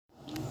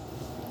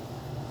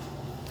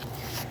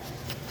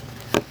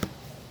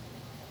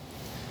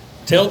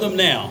Tell them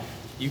now.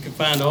 You can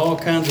find all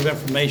kinds of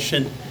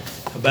information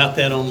about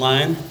that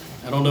online.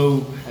 I don't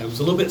know, it was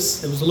a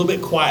little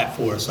bit quiet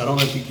for us. I don't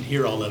know if you could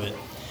hear all of it.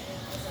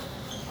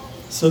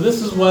 So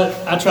this is what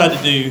I tried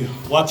to do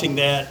watching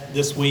that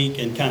this week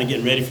and kind of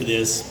getting ready for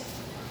this.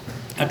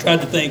 I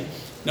tried to think,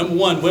 number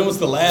one, when was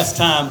the last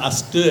time I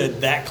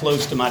stood that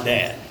close to my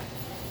dad?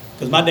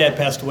 Because my dad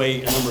passed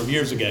away a number of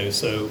years ago.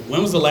 So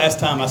when was the last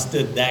time I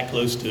stood that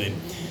close to him?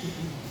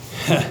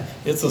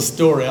 It's a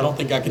story. I don't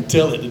think I can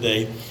tell it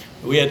today.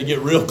 We had to get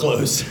real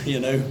close,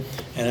 and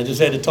I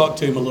just had to talk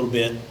to him a little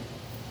bit.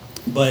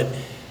 But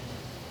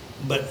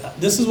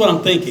this is what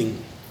I'm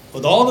thinking.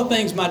 With all the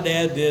things my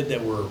dad did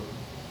that were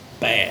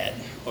bad,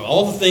 or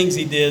all the things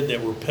he did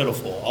that were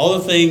pitiful, all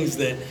the things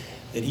that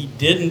he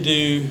didn't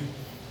do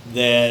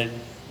that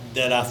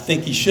I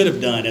think he should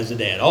have done as a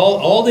dad,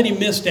 all that he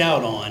missed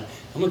out on,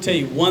 I'm going to tell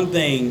you one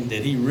thing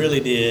that he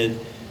really did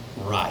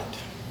right.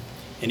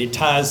 And it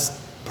ties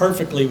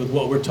perfectly with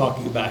what we're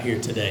talking about here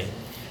today.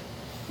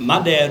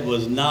 My dad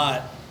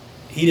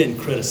he didn't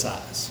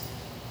criticize.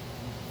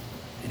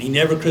 And he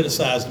never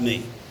criticized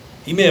me.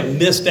 He may have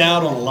missed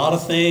out on a lot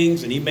of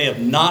things, and he may have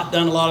not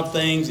done a lot of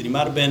things, and he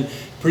might have been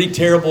pretty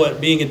terrible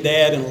at being a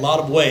dad in a lot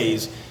of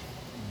ways,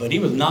 but he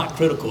was not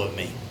critical of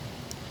me.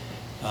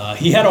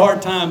 He had a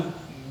hard time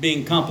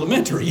being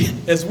complimentary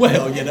as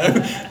well,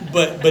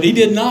 but he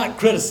did not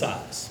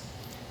criticize.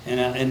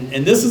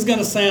 And this is going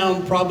to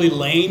sound probably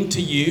lame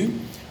to you,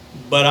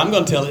 but I'm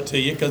going to tell it to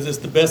you because it's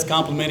the best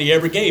compliment he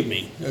ever gave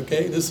me,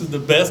 okay? This is the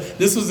best.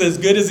 This was as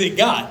good as it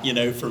got,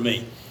 for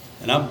me.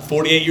 And I'm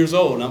 48 years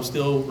old, and I'm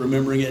still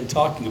remembering it and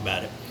talking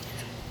about it.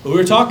 But we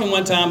were talking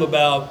one time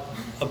about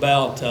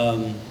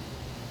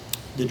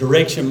the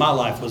direction my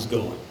life was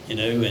going,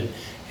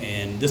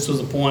 and this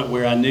was a point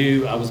where I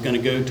knew I was going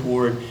to go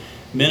toward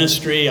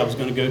ministry. I was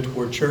going to go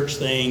toward church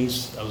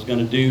things. I was going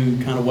to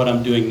do kind of what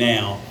I'm doing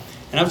now.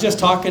 And I was just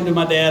talking to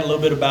my dad a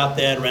little bit about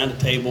that around the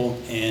table,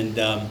 and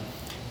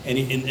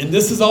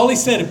this is all he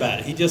said about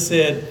it. He just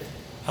said,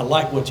 "I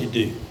like what you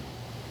do."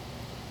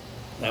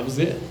 That was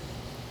it.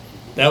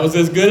 That was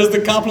as good as the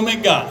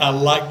compliment got. I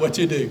like what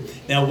you do.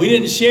 Now, we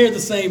didn't share the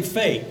same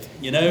faith.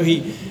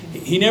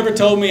 He never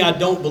told me I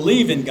don't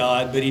believe in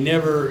God, but he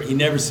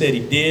never said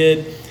he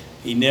did.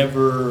 He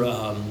never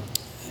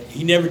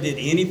did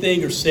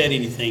anything or said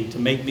anything to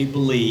make me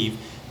believe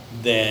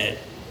that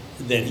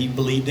he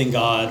believed in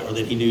God or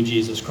that he knew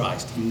Jesus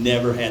Christ. He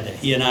never had that.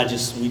 He and I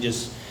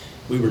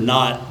we were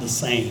not the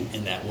same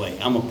in that way.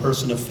 I'm a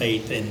person of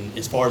faith, and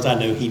as far as I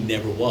know, he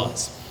never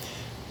was.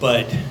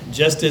 But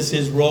just as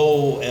his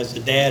role as a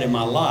dad in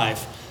my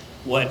life,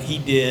 what he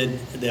did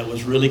that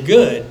was really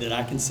good that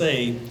I can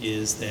say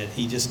is that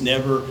he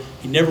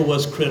never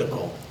was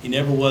critical. He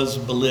never was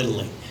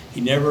belittling. He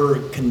never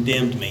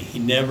condemned me. He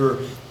never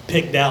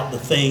picked out the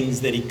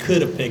things that he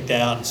could have picked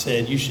out and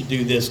said, "You should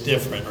do this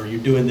different," or "You're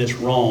doing this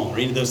wrong," or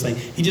any of those things.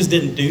 He just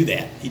didn't do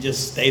that. He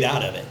just stayed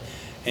out of it.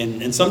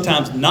 And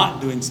sometimes not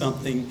doing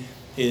something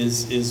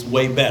is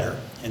way better.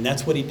 And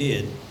that's what he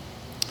did.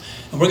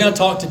 And we're going to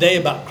talk today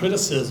about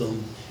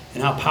criticism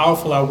and how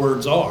powerful our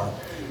words are,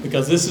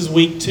 because this is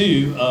week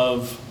 2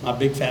 of my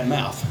big fat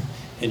mouth,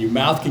 and your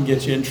mouth can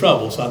get you in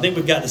trouble. So I think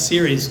we've got the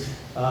series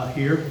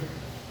here.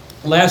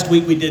 Last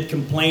week we did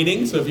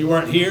complaining, so if you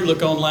weren't here,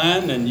 look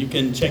online and you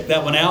can check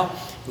that one out.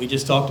 We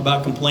just talked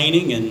about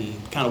complaining and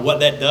kind of what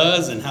that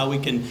does and how we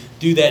can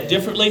do that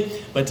differently.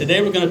 But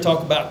today we're going to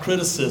talk about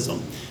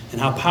criticism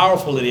and how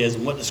powerful it is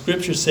and what the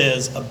scripture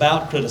says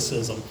about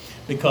criticism.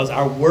 Because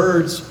our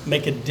words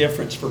make a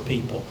difference for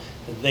people.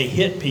 They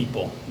hit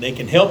people. They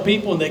can help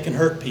people and they can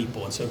hurt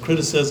people. And so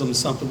criticism is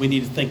something we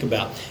need to think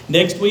about.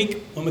 Next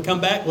week, when we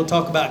come back, we'll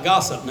talk about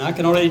gossip. Now, I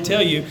can already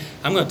tell you,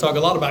 I'm going to talk a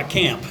lot about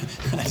camp.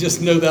 I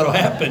just know that'll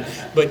happen.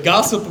 But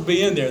gossip will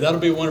be in there. That'll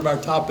be one of our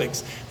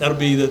topics. That'll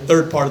be the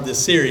third part of this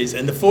series.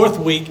 And the fourth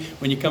week,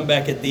 when you come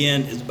back at the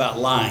end, is about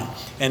lying.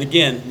 And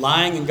again,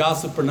 lying and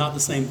gossip are not the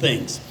same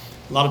things.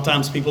 A lot of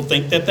times people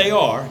think that they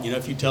are.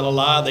 If you tell a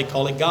lie, they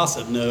call it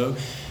gossip. No.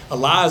 A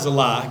lie is a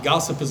lie.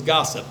 Gossip is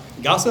gossip.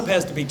 Gossip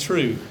has to be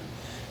true.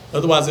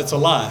 Otherwise, it's a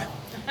lie.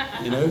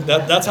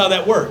 That's how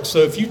that works. So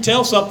if you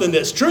tell something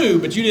that's true,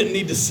 but you didn't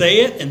need to say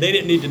it, and they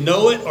didn't need to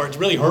know it, or it's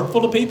really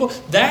hurtful to people,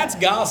 that's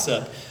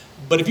gossip.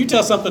 But if you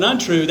tell something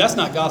untrue, that's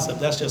not gossip.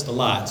 That's just a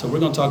lie. So we're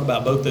going to talk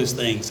about both those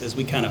things as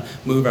we kind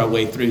of move our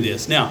way through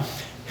this. Now,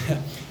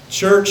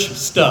 church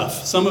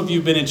stuff. Some of you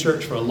have been in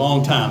church for a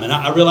long time, and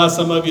I realize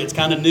some of you, it's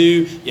kind of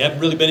new. You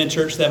haven't really been in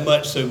church that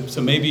much, so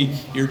maybe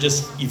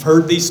you've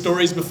heard these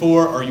stories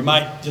before, or you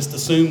might just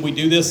assume we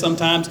do this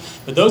sometimes.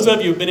 But those of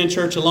you who've been in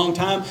church a long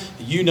time,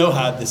 you know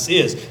how this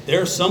is.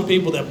 There are some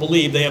people that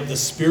believe they have the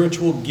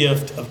spiritual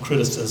gift of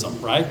criticism,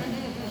 right?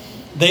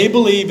 They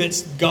believe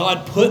it's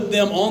God put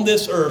them on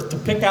this earth to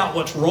pick out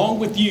what's wrong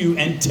with you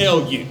and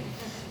tell you.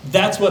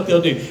 That's what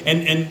they'll do.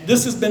 And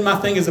this has been my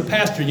thing as a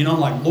pastor. I'm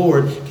like,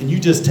 Lord, can you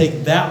just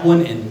take that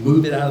one and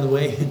move it out of the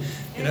way?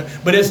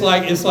 But it's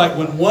like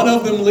when one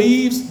of them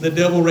leaves, the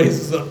devil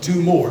raises up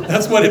 2 more.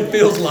 That's what it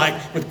feels like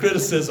with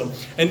criticism.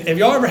 And have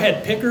y'all ever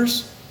had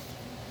pickers?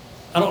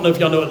 I don't know if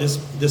y'all know what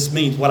this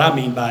means, what I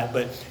mean by it,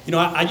 but you know,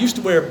 I used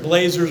to wear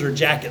blazers or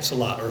jackets a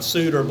lot, or a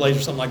suit or a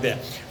blazer, something like that.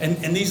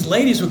 And these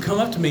ladies would come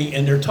up to me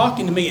and they're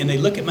talking to me and they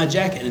look at my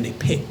jacket and they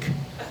pick.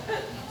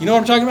 You know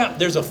what I'm talking about?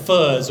 There's a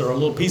fuzz or a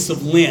little piece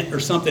of lint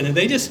or something, and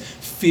they just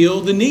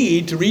feel the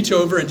need to reach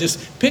over and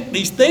just pick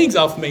these things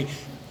off of me.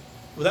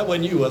 Well, that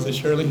wasn't you, was it,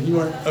 Shirley? You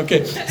weren't?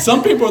 Okay.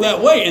 Some people are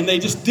that way, and they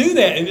just do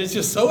that, and it's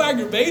just so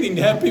aggravating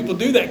to have people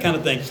do that kind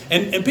of thing.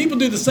 And people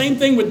do the same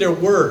thing with their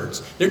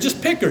words. They're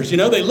just pickers, you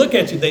know? They look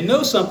at you, they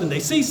know something, they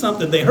see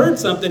something, they heard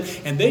something,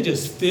 and they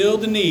just feel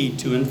the need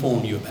to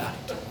inform you about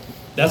it.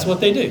 That's what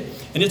they do.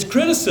 And it's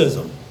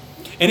criticism.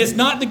 And it's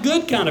not the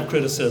good kind of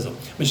criticism.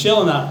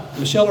 Michelle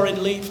ready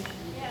to leave?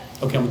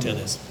 Okay, I'm going to tell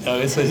this. No,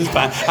 it's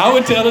fine. I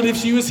would tell it if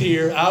she was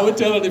here.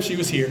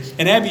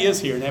 And Abby is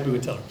here, and Abby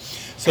would tell her.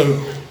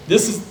 So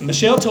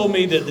Michelle told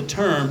me that the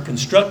term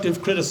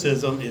constructive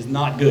criticism is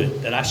not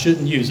good, that I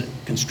shouldn't use it,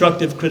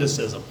 constructive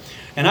criticism.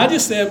 And I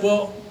just said,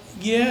 well,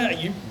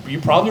 yeah,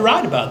 you're probably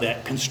right about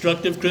that.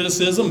 Constructive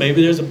criticism,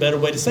 maybe there's a better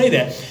way to say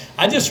that.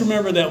 I just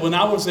remember that when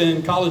I was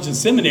in college and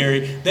seminary,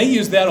 they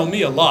used that on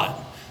me a lot.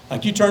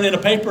 Like you turn in a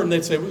paper and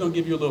they'd say, we're going to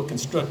give you a little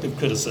constructive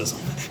criticism.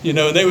 You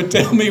know, and they would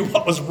tell me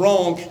what was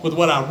wrong with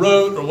what I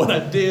wrote or what I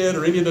did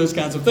or any of those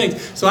kinds of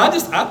things. So I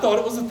thought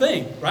it was a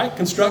thing, right?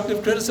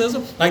 Constructive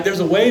criticism. Like there's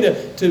a way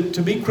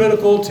to be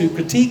critical, to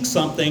critique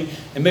something,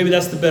 and maybe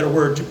that's the better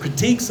word, to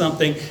critique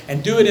something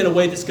and do it in a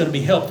way that's going to be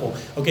helpful.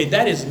 Okay,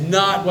 that is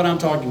not what I'm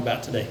talking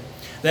about today.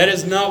 That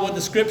is not what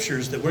the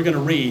scriptures that we're going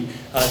to read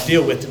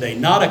deal with today.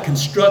 Not a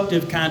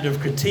constructive kind of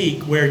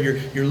critique where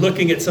you're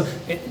looking at some,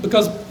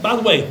 because by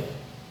the way,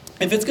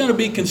 if it's going to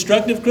be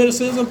constructive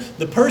criticism,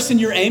 the person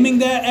you're aiming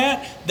that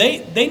at,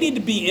 they need to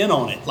be in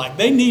on it. Like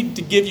they need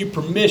to give you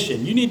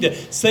permission. You need to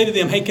say to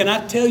them, hey, can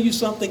I tell you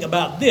something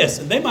about this?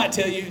 And they might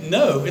tell you,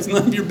 no, it's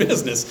none of your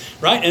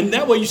business, right? And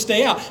that way you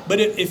stay out. But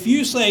if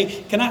you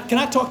say, can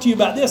I talk to you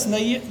about this? And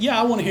they, yeah,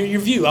 I want to hear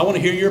your view. I want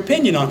to hear your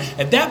opinion on it.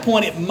 At that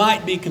point, it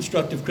might be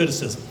constructive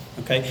criticism,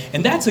 okay?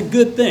 And that's a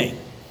good thing.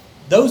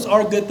 Those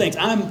are good things.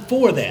 I'm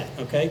for that,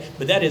 okay?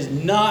 But that is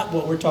not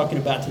what we're talking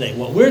about today.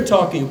 What we're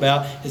talking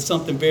about is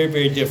something very,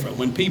 very different.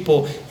 When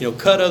people,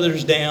 cut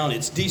others down,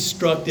 it's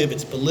destructive,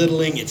 it's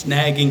belittling, it's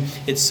nagging,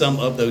 it's some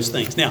of those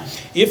things. Now,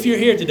 if you're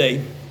here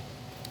today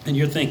and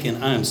you're thinking,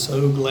 I am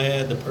so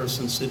glad the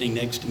person sitting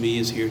next to me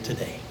is here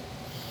today.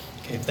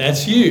 Okay, if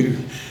that's you,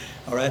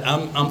 all right,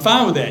 I'm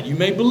fine with that. You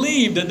may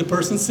believe that the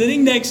person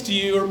sitting next to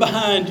you or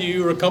behind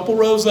you or a couple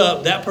rows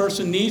up, that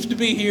person needs to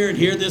be here and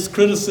hear this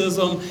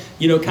criticism,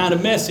 kind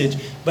of message.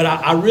 But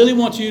I really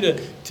want you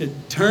to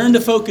turn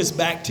the focus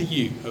back to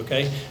you,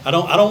 okay? I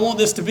don't want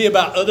this to be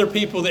about other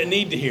people that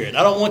need to hear it.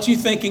 I don't want you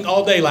thinking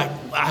all day like,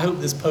 I hope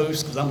this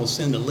post, because I'm going to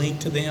send a link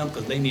to them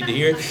because they need to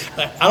hear it.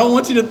 I don't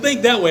want you to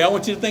think that way. I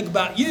want you to think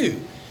about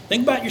you.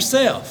 Think about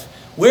yourself.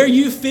 Where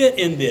you fit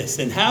in this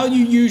and how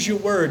you use your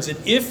words, and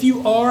if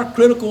you are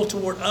critical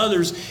toward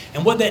others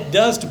and what that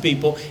does to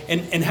people,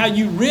 and how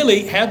you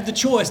really have the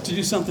choice to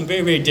do something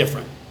very, very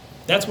different.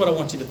 That's what I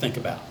want you to think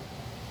about.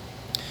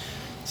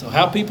 So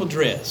how people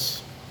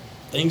dress,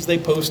 things they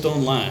post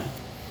online,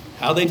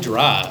 how they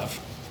drive,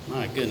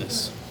 my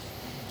goodness,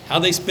 how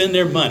they spend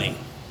their money,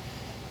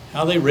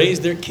 how they raise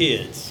their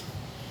kids,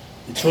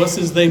 the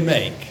choices they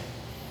make.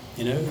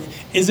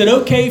 Is it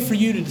okay for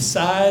you to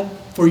decide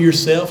for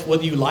yourself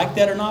whether you like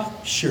that or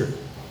not? Sure.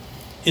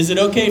 Is it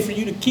okay for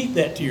you to keep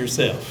that to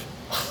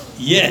yourself?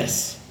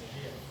 Yes.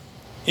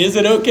 Is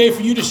it okay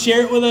for you to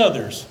share it with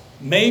others?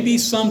 Maybe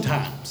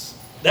sometimes.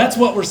 That's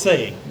what we're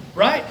saying,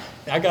 right?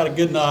 I got a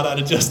good nod out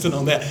of Justin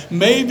on that.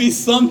 Maybe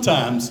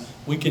sometimes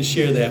we can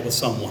share that with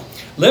someone.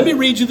 Let me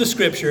read you the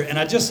scripture, and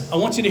I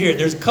want you to hear it.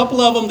 There's a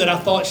couple of them that I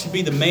thought should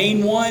be the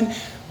main one,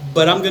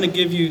 but I'm going to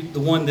give you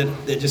the one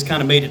that just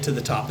kind of made it to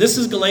the top. This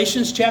is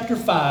Galatians chapter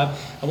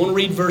 5. I want to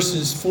read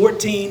verses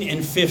 14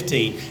 and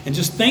 15. And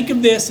just think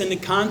of this in the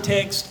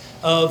context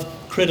of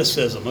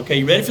criticism. Okay,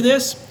 you ready for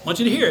this? I want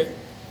you to hear it.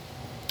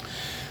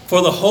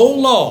 For the whole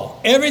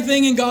law,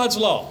 everything in God's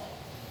law,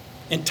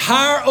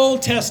 entire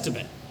Old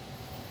Testament,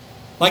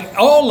 like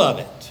all of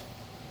it,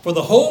 for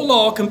the whole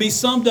law can be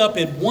summed up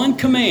in one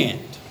command.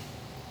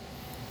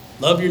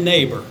 Love your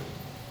neighbor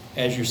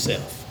as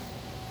yourself.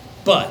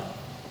 But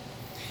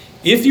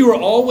if you are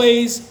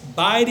always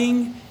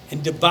biting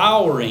and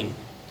devouring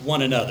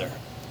one another,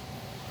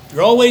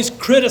 you're always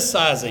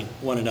criticizing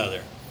one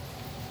another,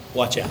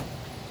 watch out.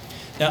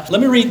 Now,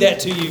 let me read that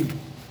to you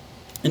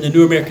in the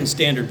New American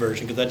Standard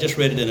Version, because I just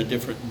read it in a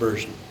different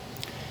version.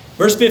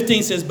 Verse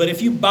 15 says, but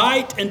if you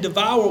bite and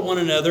devour one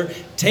another,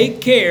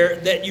 take care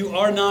that you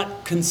are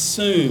not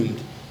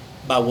consumed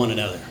by one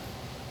another.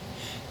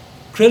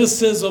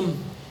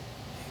 Criticism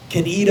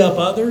can eat up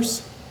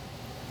others,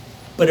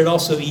 but it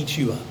also eats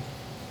you up.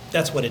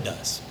 That's what it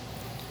does.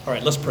 All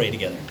right, let's pray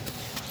together.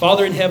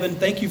 Father in heaven,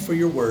 thank you for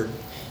your word.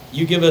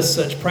 You give us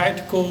such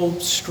practical,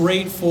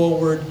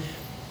 straightforward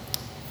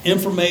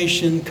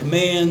information,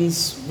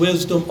 commands,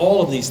 wisdom,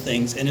 all of these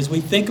things. And as we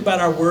think about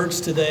our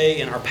words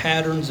today and our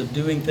patterns of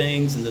doing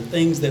things and the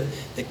things that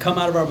come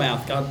out of our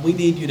mouth, God, we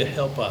need you to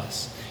help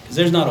us. Because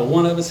there's not a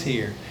one of us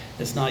here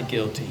that's not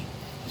guilty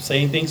of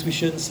saying things we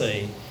shouldn't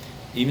say,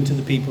 even to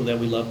the people that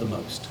we love the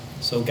most.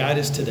 So guide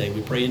us today.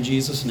 We pray in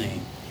Jesus'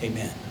 name.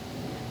 Amen.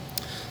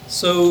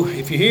 So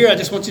if you're here, I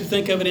just want you to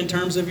think of it in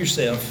terms of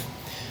yourself.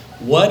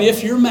 What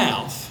if your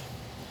mouth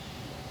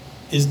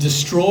is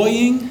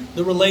destroying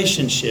the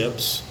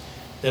relationships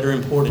that are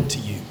important to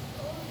you?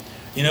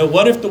 You know,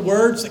 what if the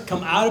words that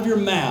come out of your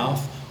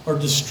mouth are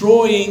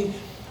destroying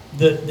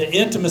the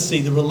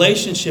intimacy, the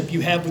relationship you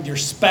have with your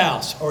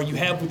spouse, or you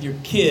have with your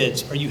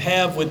kids, or you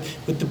have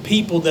with the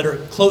people that are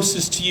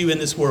closest to you in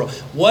this world?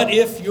 What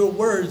if your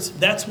words,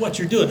 that's what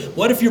you're doing?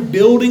 What if you're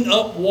building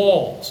up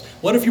walls?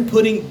 What if you're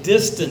putting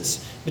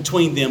distance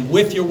between them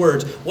with your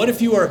words? What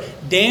if you are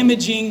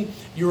damaging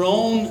your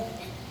own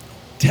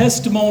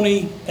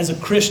testimony as a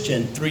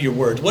Christian through your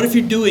words? What if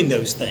you're doing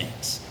those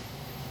things?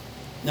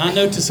 Now, I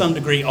know to some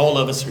degree all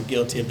of us are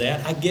guilty of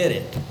that. I get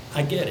it.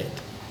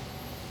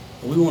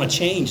 But we want to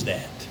change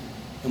that.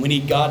 And we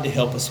need God to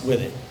help us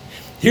with it.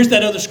 Here's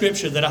that other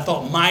scripture that I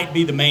thought might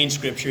be the main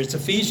scripture. It's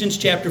Ephesians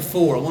chapter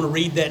 4. I want to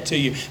read that to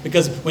you.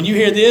 Because when you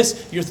hear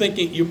this, you're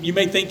thinking, you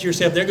may think to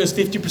yourself, there goes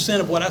 50%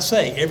 of what I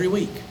say every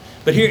week.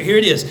 But here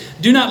it is.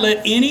 Do not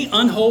let any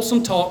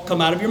unwholesome talk come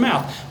out of your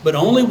mouth, but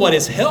only what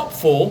is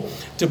helpful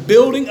to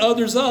building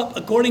others up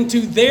according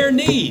to their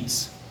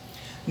needs.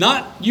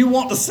 Not you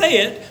want to say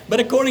it, but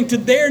according to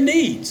their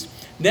needs.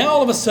 Now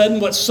all of a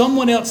sudden what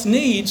someone else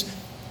needs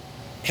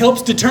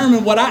helps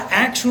determine what I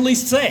actually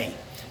say.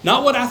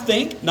 Not what I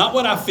think, not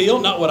what I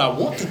feel, not what I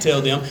want to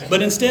tell them,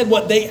 but instead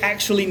what they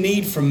actually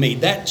need from me.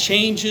 That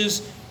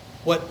changes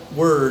what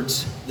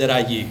words that I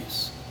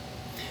use.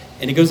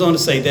 And he goes on to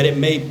say that it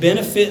may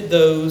benefit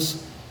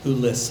those who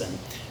listen.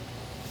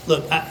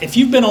 Look, if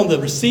you've been on the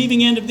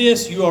receiving end of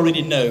this, you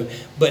already know.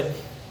 But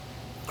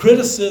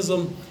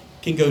criticism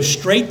can go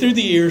straight through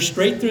the ears,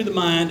 straight through the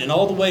mind, and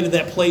all the way to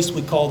that place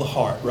we call the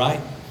heart, right?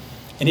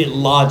 And it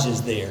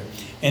lodges there.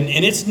 And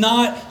it's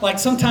not like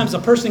sometimes a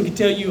person can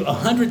tell you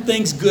 100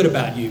 things good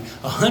about you,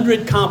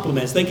 100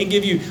 compliments. They can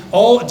give you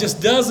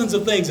just dozens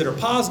of things that are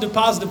positive,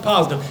 positive,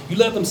 positive. You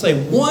let them say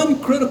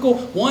one critical,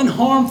 one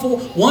harmful,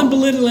 one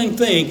belittling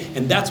thing,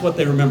 and that's what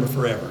they remember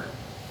forever.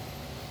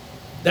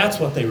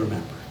 That's what they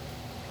remember.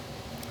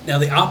 Now,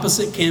 the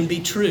opposite can be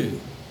true.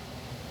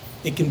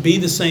 It can be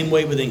the same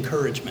way with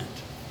encouragement.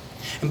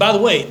 And by the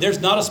way,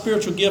 there's not a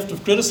spiritual gift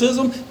of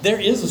criticism. There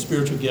is a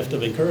spiritual gift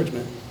of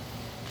encouragement.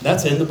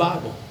 That's in the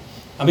Bible.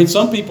 I mean,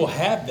 some people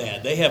have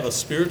that. They have a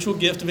spiritual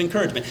gift of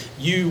encouragement.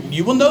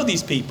 You will know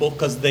these people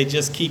because they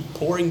just keep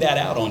pouring that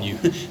out on you.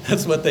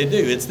 That's what they do.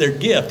 It's their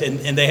gift.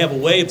 And they have a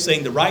way of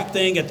saying the right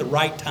thing at the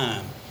right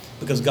time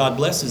because God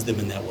blesses them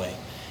in that way.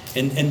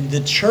 And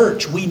the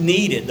church, we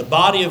need it. The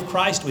body of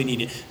Christ, we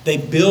need it. They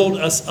build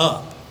us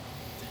up.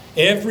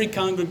 Every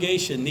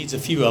congregation needs a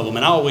few of them.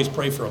 And I always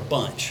pray for a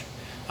bunch.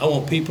 I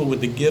want people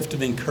with the gift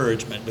of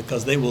encouragement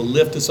because they will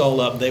lift us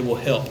all up. They will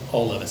help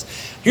all of us.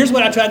 Here's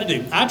what I tried to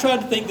do. I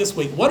tried to think this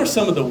week, what are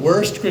some of the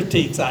worst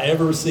critiques I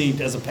ever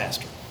received as a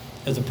pastor,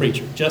 as a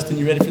preacher? Justin,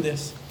 you ready for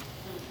this?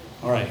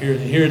 All right, here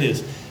it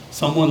is.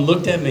 Someone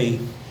looked at me,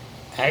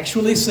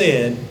 actually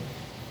said,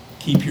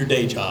 keep your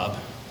day job.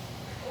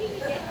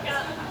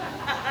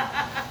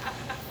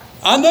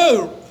 I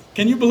know.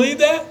 Can you believe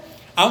that?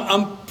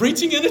 I'm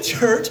preaching in a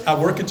church. I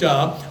work a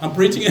job. I'm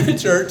preaching in a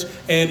church,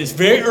 and it's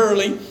very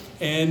early.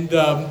 And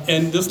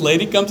this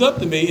lady comes up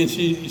to me, and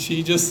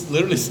she just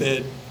literally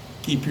said,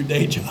 keep your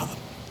day job.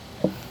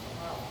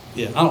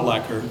 Yeah, I don't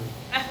like her.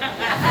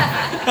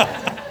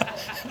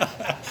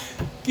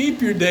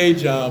 Keep your day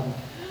job.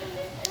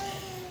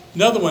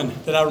 Another one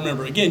that I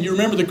remember. Again, you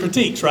remember the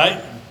critiques,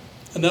 right?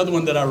 Another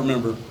one that I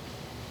remember.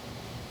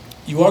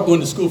 You are going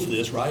to school for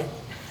this, right?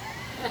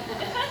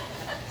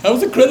 That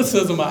was a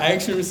criticism I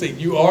actually received.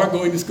 You are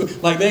going to school.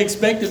 Like they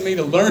expected me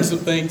to learn some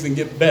things and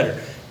get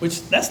better.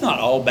 Which, that's not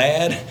all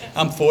bad.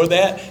 I'm for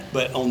that.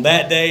 But on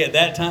that day, at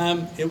that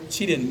time,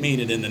 she didn't mean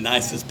it in the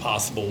nicest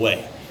possible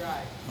way.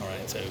 Right. All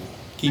right, so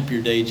keep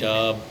your day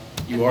job.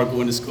 You are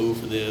going to school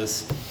for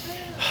this.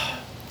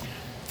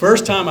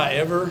 First time I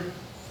ever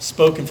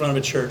spoke in front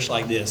of a church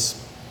like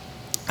this.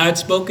 I'd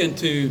spoken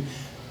to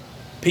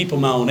people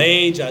my own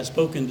age. I'd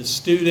spoken to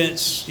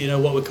students,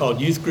 what we called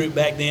youth group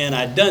back then.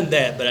 I'd done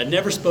that, but I'd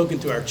never spoken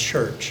to our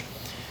church.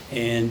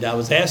 And I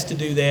was asked to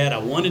do that. I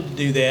wanted to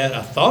do that.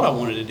 I thought I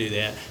wanted to do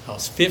that. I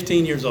was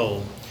 15 years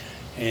old.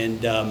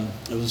 And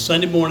it was a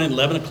Sunday morning,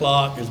 11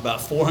 o'clock. There was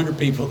about 400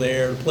 people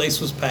there. The place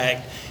was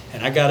packed.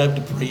 And I got up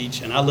to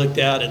preach. And I looked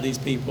out at these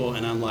people,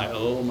 and I'm like,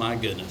 oh, my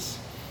goodness.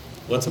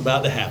 What's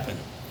about to happen?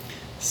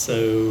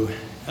 So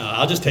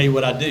I'll just tell you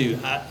what I do.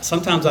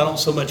 Sometimes I don't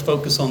so much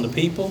focus on the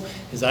people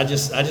as I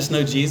just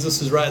know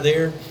Jesus is right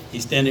there.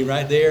 He's standing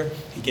right there.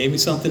 He gave me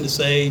something to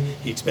say.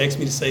 He expects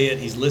me to say it.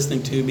 He's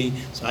listening to me.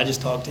 So I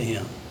just talk to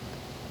him.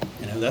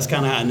 That's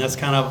kind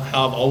of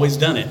how I've always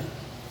done it.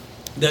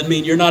 Doesn't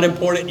mean you're not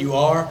important. You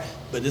are.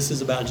 But this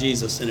is about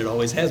Jesus, and it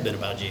always has been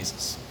about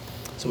Jesus.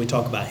 So we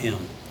talk about him.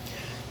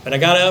 But I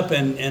got up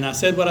and I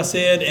said what I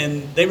said,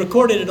 and they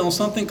recorded it on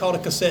something called a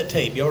cassette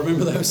tape. Y'all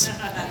remember those?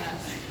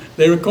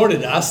 They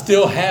recorded it. I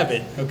still have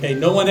it. Okay,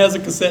 no one has a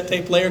cassette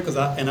tape player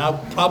and I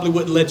probably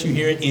wouldn't let you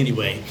hear it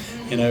anyway.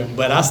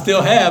 But I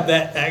still have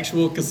that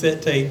actual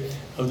cassette tape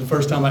of the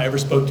first time I ever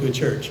spoke to a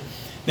church.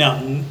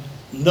 Now,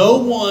 no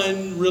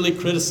one really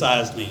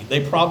criticized me.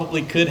 They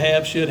probably could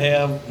have, should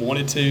have,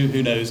 wanted to,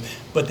 who knows,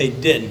 but they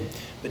didn't.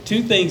 But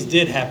two things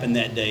did happen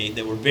that day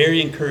that were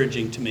very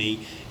encouraging to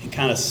me and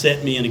kind of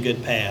set me in a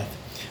good path.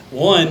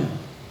 One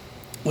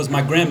was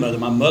my grandmother.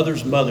 My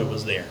mother's mother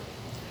was there.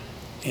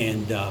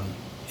 And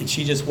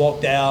she just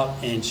walked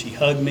out and she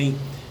hugged me.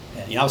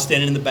 And I was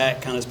standing in the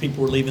back kind of as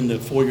people were leaving the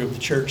foyer of the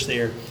church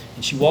there.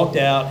 And she walked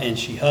out and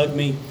she hugged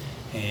me.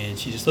 And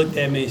she just looked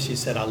at me and she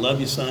said, "I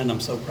love you, son. I'm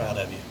so proud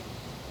of you."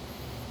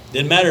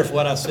 Didn't matter if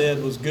what I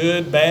said was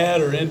good,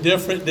 bad, or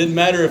indifferent. Didn't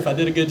matter if I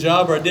did a good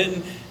job or I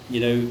didn't.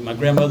 My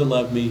grandmother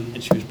loved me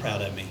and she was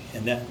proud of me.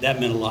 And that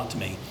meant a lot to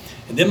me.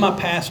 And then my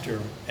pastor,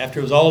 after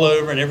it was all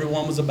over and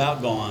everyone was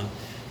about gone,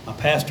 my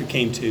pastor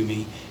came to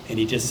me and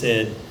he just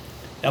said,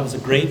 "That was a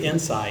great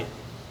insight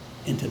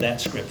into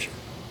that scripture."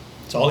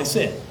 That's all he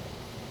said.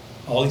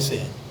 All he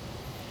said.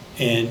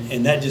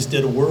 And that just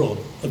did a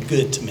world of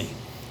good to me.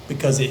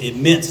 Because it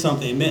meant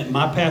something. It meant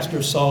my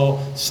pastor saw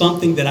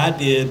something that I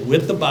did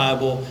with the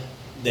Bible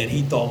that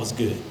he thought was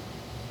good.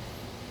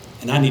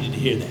 And I needed to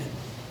hear that.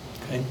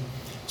 Okay?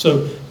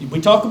 So we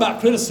talk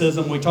about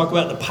criticism, we talk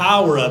about the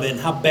power of it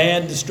and how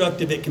bad and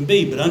destructive it can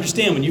be. But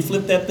understand, when you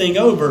flip that thing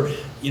over,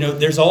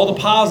 there's all the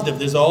positive,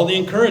 there's all the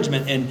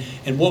encouragement.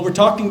 And what we're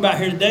talking about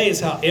here today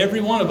is how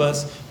every one of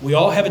us, we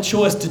all have a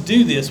choice to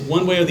do this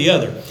one way or the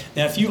other.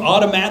 Now, if you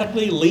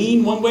automatically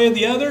lean one way or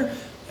the other,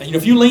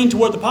 if you lean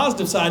toward the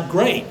positive side,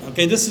 great.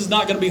 Okay, this is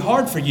not going to be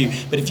hard for you.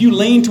 But if you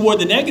lean toward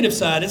the negative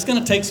side, it's going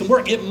to take some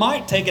work. It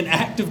might take an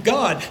act of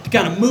God to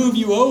kind of move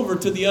you over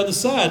to the other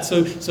side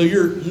so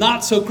you're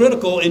not so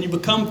critical and you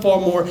become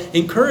far more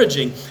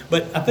encouraging.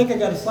 But I think I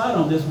got a slide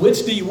on this.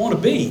 Which do you want to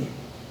be?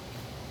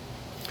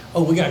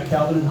 Oh, we got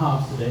Calvin and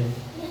Hobbes today.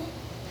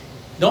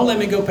 Don't let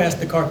me go past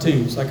the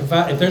cartoons. Like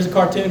if there's a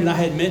cartoon and I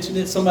hadn't mentioned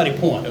it, somebody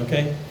point,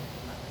 okay?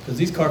 Because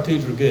these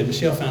cartoons were good.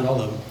 Michelle found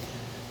all of them.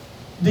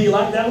 Do you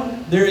like that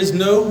one? There is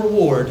no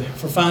reward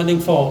for finding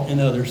fault in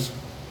others.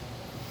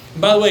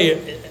 And by the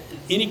way,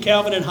 any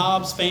Calvin and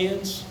Hobbes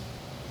fans?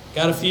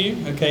 Got a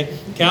few? Okay.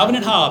 Calvin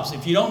and Hobbes.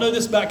 If you don't know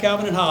this about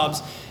Calvin and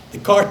Hobbes, the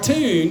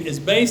cartoon is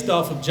based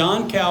off of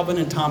John Calvin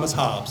and Thomas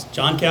Hobbes.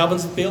 John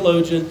Calvin's a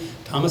theologian.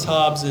 Thomas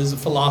Hobbes is a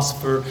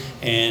philosopher.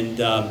 And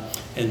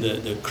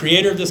the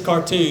creator of this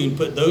cartoon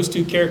put those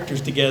two characters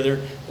together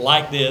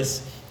like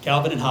this.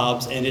 Calvin and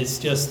Hobbes, and it's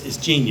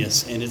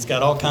genius, and it's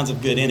got all kinds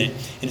of good in it,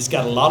 and it's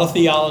got a lot of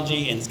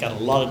theology, and it's got a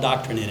lot of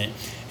doctrine in it.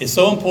 It's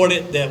so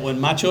important that when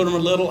my children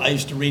were little, I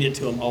used to read it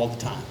to them all the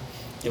time.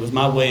 It was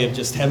my way of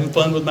just having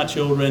fun with my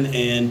children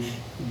and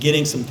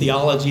getting some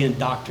theology and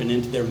doctrine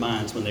into their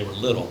minds when they were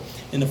little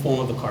in the form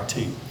of a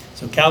cartoon.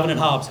 So Calvin and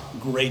Hobbes,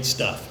 great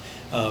stuff.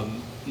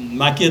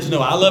 My kids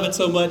know I love it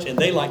so much, and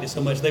they liked it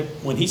so much.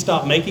 When he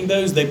stopped making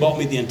those, they bought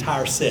me the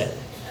entire set.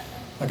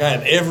 Like I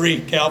have every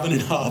Calvin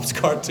and Hobbes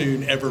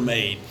cartoon ever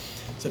made.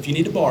 So if you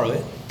need to borrow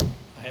it,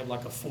 I have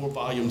like a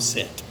 4-volume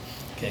set.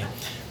 Okay,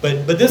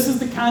 but this is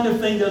the kind of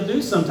thing they'll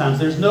do sometimes.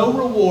 There's no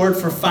reward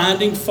for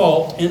finding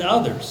fault in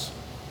others.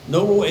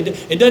 No reward.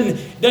 It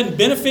doesn't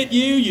benefit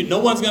you. No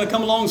one's going to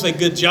come along and say,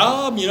 "Good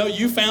job.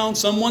 You found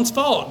someone's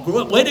fault.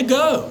 Way to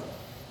go."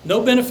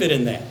 No benefit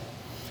in that.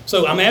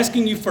 So I'm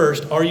asking you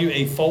first: are you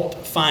a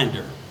fault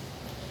finder?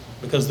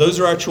 Because those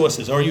are our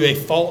choices. Are you a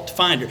fault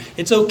finder?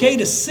 It's okay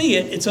to see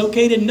it. It's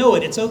okay to know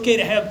it. It's okay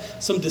to have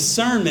some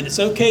discernment. It's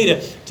okay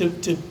to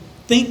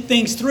think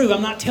things through.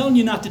 I'm not telling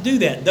you not to do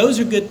that. Those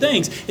are good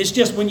things. It's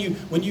just when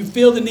you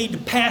feel the need to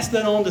pass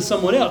that on to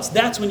someone else,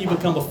 that's when you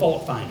become a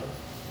fault finder.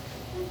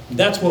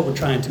 That's what we're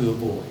trying to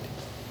avoid.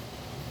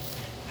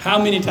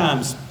 How many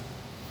times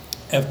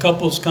have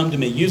couples come to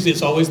me? Usually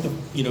it's always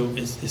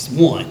it's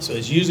one. So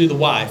it's usually the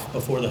wife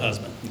before the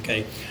husband,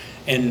 okay?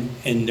 And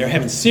they're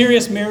having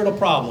serious marital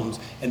problems.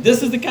 And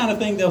this is the kind of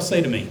thing they'll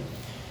say to me: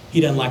 "He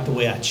doesn't like the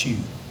way I chew."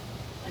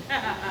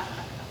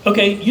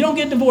 Okay, you don't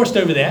get divorced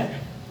over that,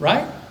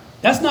 right?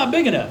 That's not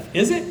big enough,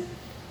 is it?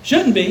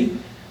 Shouldn't be.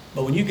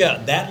 But when you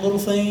got that little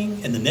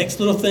thing, and the next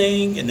little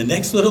thing, and the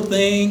next little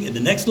thing, and the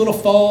next little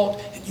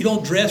fault, and you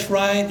don't dress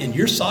right, and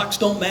your socks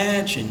don't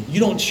match, and you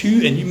don't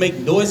chew, and you make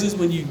noises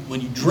when you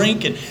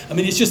drink, and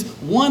it's just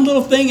one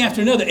little thing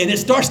after another, and it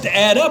starts to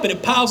add up, and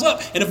it piles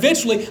up, and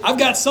eventually I've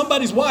got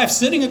somebody's wife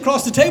sitting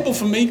across the table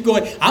from me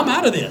going, "I'm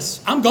out of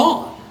this. I'm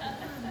gone."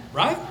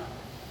 Right?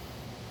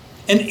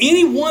 And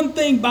any one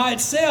thing by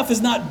itself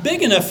is not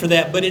big enough for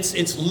that, but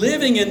it's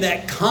living in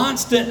that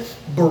constant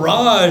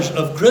barrage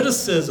of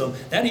criticism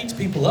that eats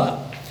people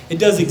up. It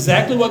does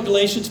exactly what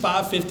Galatians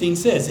 5:15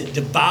 says. It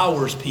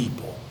devours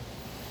people.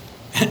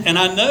 And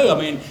I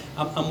know,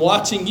 I'm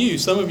watching you.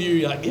 Some of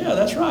you are like, "Yeah,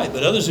 that's right."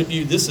 But others of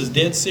you, this is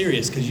dead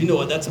serious because you know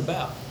what that's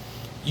about.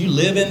 You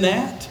live in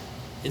that,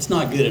 it's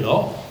not good at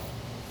all.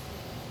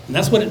 And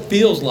that's what it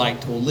feels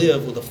like to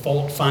live with a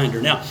fault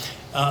finder. Now,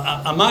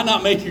 I might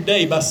not make your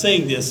day by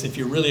saying this if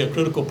you're really a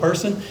critical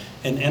person,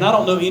 And I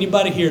don't know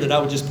anybody here that I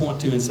would just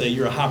point to and say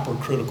you're a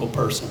hypercritical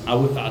person.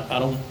 I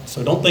don't.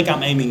 So don't think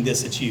I'm aiming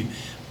this at you.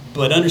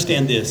 But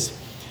understand this.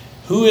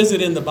 Who is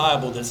it in the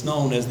Bible that's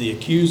known as the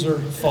accuser,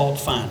 fault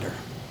finder?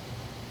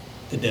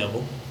 The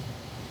devil.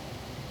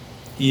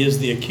 He is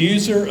the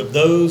accuser of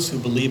those who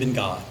believe in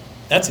God.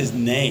 That's his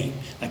name.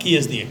 Like he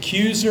is the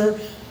accuser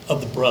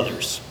of the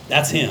brothers.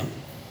 That's him.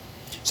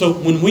 So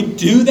when we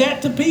do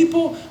that to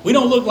people, we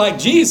don't look like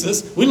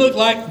Jesus. We look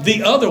like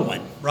the other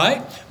one,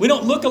 right? We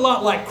don't look a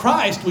lot like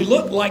Christ. We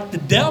look like the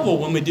devil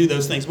when we do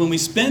those things. When we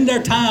spend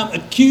our time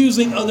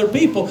accusing other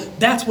people,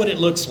 that's what it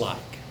looks like.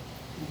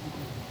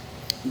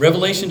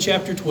 Revelation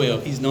chapter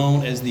 12, he's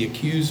known as the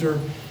accuser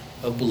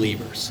of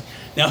believers.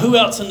 Now, who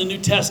else in the New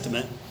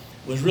Testament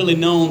was really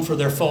known for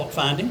their fault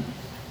finding?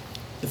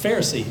 The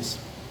Pharisees.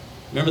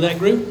 Remember that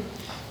group?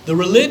 The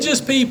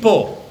religious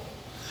people.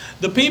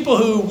 The people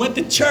who went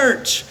to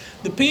church,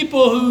 the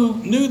people who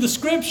knew the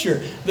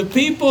scripture, the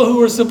people who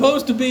were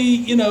supposed to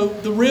be,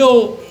 the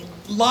real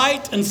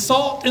light and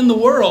salt in the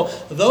world.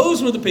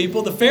 Those were the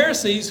people, the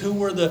Pharisees, who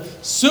were the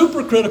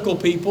super critical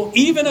people,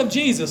 even of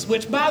Jesus,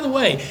 which, by the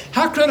way,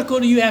 how critical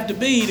do you have to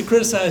be to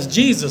criticize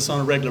Jesus on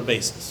a regular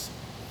basis?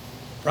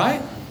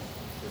 Right?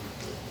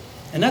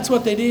 And that's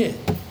what they did.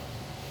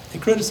 They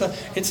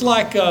criticized. It's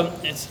like, I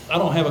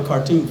don't have a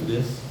cartoon for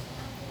this.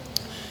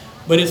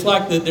 But it's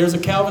like there's a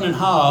Calvin and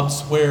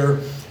Hobbes where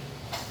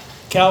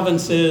Calvin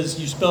says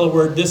you spell a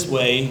word this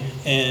way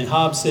and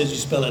Hobbes says you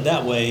spell it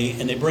that way,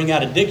 and they bring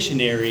out a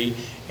dictionary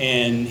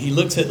and he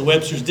looks at the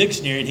Webster's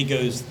dictionary and he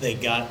goes, they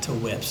got to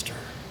Webster.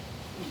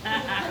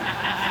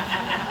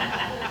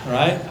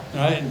 Right?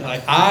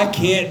 Like, I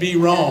can't be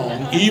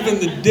wrong. Even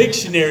the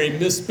dictionary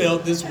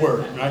misspelled this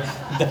word. Right?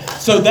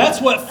 So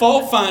that's what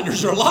fault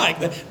finders are like.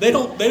 They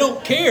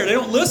don't care. They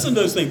don't listen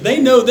to those things. They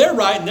know they're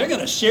right, and they're going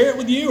to share it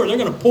with you, or they're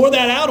going to pour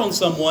that out on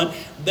someone.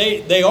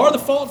 They are the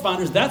fault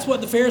finders. That's what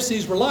the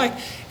Pharisees were like.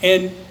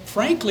 And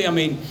frankly,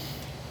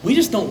 we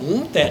just don't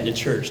want that in the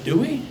church, do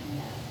we?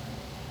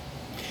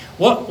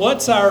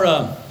 What's our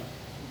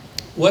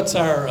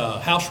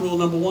house rule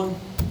number 1?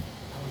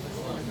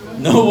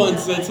 No one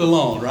sits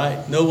alone,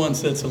 right? No one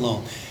sits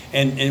alone.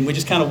 And we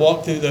just kind of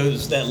walk through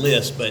that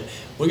list, but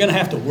we're going to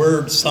have to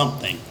word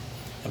something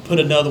and put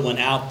another one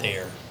out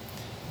there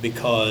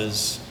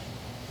because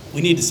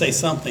we need to say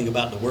something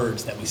about the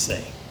words that we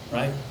say,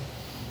 right?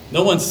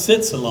 No one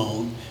sits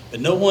alone, but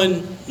no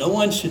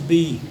one should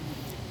be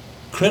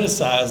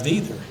criticized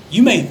either.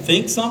 You may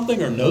think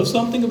something or know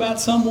something about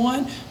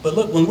someone, but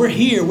look, when we're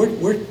here,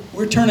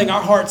 we're turning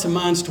our hearts and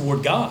minds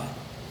toward God.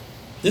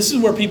 This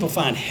is where people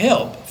find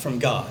help from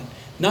God,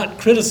 not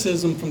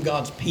criticism from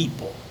God's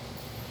people.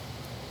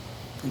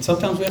 And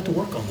sometimes we have to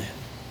work on that.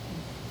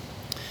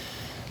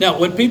 Now,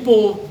 when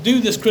people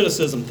do this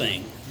criticism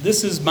thing,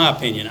 this is my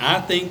opinion.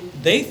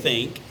 They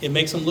think it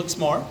makes them look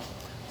smart,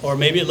 or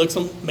maybe it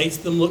makes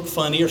them look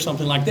funny or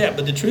something like that.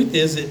 But the truth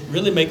is, it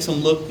really makes them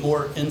look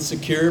more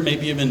insecure,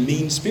 maybe even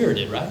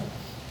mean-spirited, right?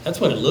 That's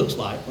what it looks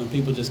like when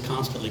people just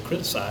constantly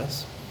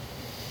criticize.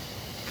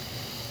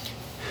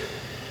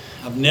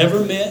 I've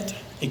never met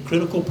a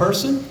critical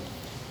person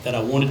that I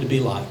wanted to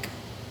be like.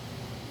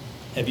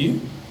 Have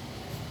you?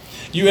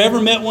 You ever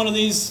met one of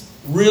these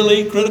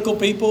really critical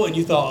people and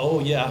you thought, oh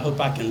yeah, I hope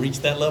I can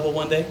reach that level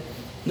one day?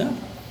 No.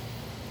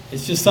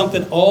 It's just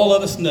something all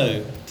of us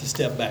know to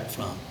step back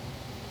from.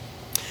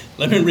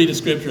 Let me read a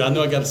scripture. I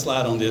know I got a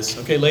slide on this.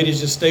 Okay, ladies,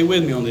 just stay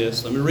with me on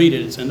this. Let me read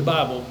it. It's in the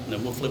Bible, and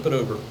then we'll flip it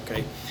over.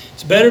 Okay.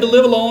 It's better to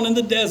live alone in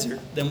the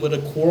desert than with a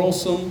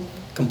quarrelsome,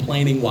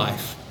 complaining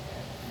wife.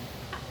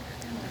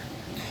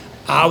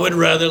 I would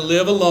rather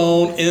live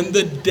alone in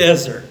the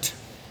desert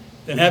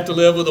than have to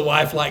live with a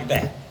wife like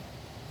that.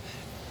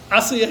 I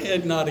see a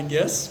head nodding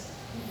yes.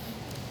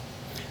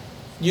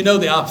 You know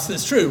the opposite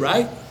is true,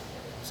 right?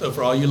 So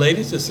for all you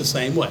ladies, it's the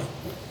same way.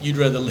 You'd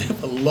rather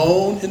live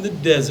alone in the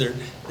desert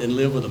than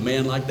live with a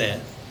man like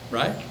that,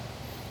 right?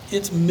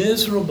 It's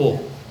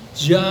miserable,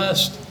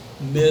 just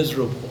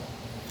miserable.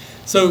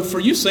 So for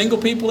you single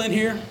people in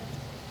here,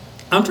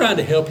 I'm trying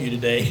to help you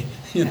today.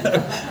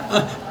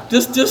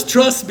 Just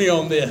trust me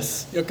on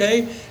this,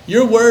 okay?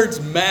 Your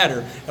words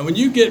matter, and when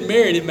you get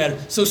married, it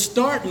matters. So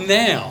start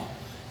now.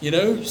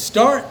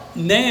 Start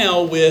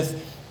now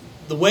with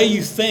the way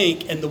you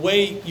think and the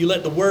way you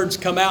let the words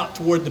come out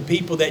toward the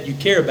people that you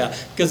care about.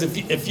 Because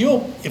if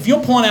you'll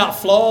point out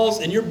flaws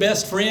in your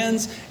best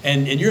friends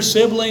and your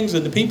siblings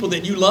and the people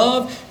that you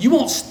love, you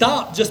won't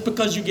stop just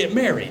because you get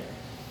married.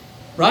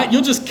 Right?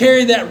 You'll just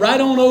carry that right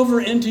on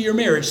over into your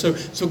marriage.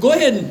 So go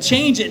ahead and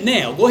change it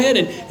now. Go ahead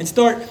and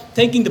start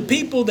taking the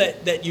people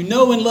that you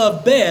know and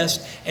love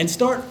best and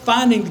start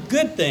finding the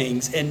good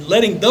things and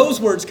letting those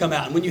words come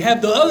out. And when you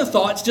have the other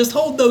thoughts, just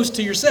hold those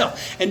to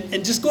yourself. And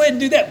just go ahead and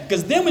do that,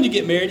 because then when you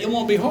get married, it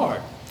won't be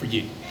hard for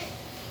you.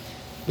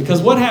 Because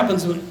what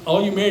happens when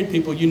all you married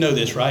people, you know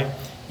this, right?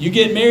 You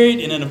get married,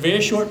 and in a very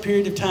short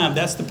period of time,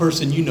 that's the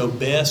person you know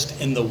best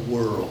in the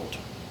world.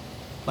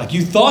 Like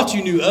you thought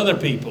you knew other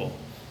people.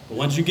 But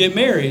once you get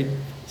married,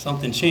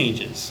 something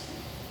changes.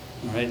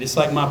 All right, it's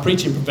like my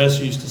preaching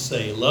professor used to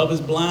say, love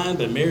is blind,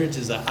 but marriage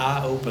is an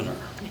eye-opener.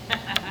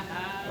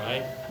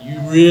 Right? You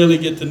really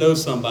get to know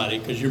somebody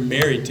because you're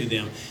married to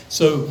them.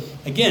 So,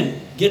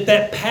 again, get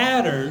that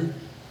pattern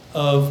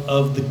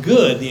of the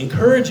good, the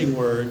encouraging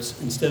words,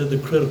 instead of the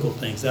critical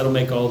things. That'll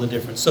make all the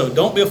difference. So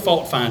don't be a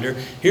fault finder.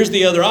 Here's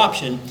the other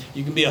option.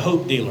 You can be a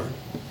hope dealer.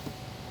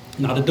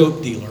 Not a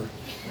dope dealer.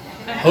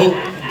 Hope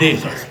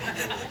dealer.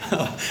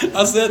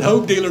 I said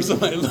hope dealer.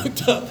 Somebody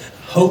looked up.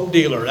 Hope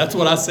dealer. That's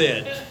what I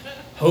said.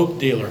 Hope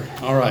dealer.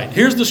 All right.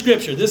 Here's the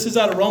scripture. This is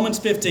out of Romans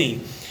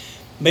 15.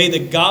 May the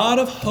God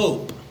of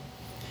hope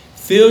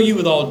fill you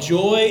with all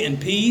joy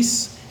and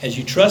peace as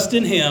you trust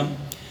in him,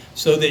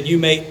 so that you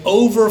may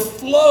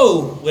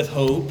overflow with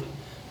hope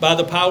by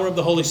the power of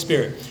the Holy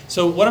Spirit.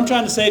 So what I'm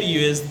trying to say to you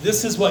is,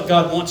 this is what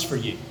God wants for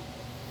you.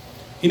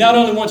 He not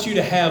only wants you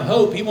to have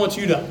hope, he wants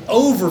you to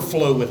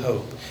overflow with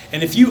hope.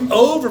 And if you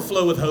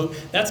overflow with hope,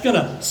 that's going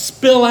to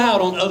spill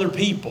out on other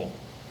people.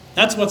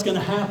 That's what's going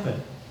to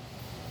happen.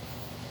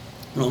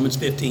 Romans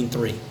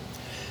 15:3.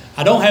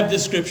 I don't have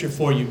this scripture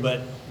for you,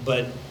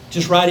 but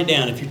just write it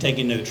down if you're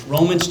taking notes.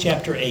 Romans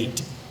chapter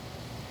 8.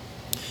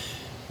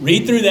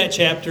 Read through that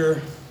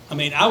chapter.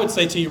 I would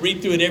say to you,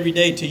 read through it every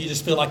day till you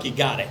just feel like you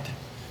got it.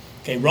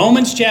 Okay,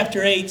 Romans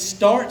chapter 8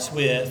 starts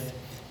with,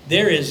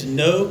 there is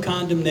no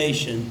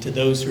condemnation to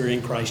those who are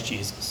in Christ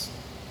Jesus.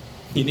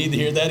 You need to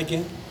hear that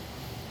again?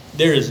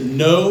 There is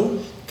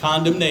no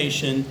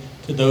condemnation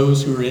to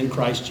those who are in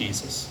Christ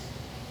Jesus.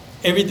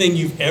 Everything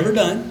you've ever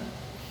done,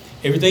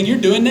 everything you're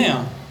doing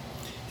now,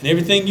 and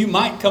everything you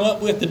might come up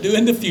with to do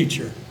in the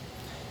future,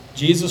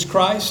 Jesus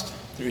Christ,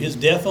 through his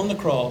death on the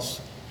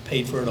cross,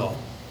 paid for it all.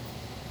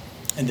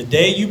 And the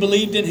day you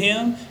believed in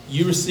him,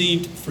 you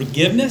received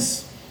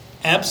forgiveness,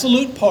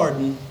 absolute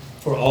pardon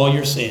for all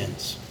your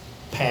sins,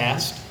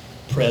 past,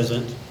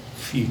 present,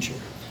 future.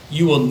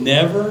 You will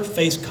never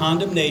face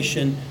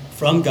condemnation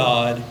from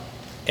God,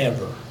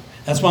 ever.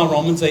 That's why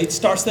Romans 8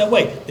 starts that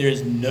way. There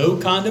is no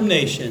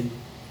condemnation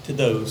to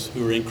those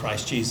who are in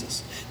Christ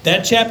Jesus.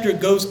 That chapter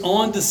goes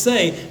on to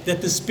say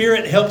that the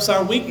Spirit helps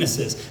our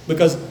weaknesses,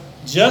 because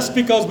just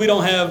because we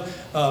don't have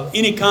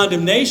any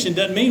condemnation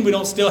doesn't mean we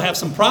don't still have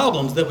some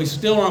problems, that we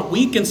still aren't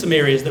weak in some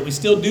areas, that we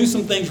still do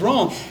some things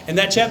wrong. And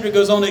that chapter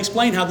goes on to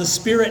explain how the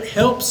Spirit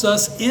helps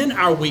us in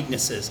our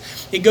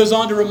weaknesses. It goes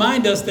on to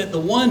remind us that the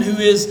one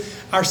who is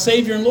our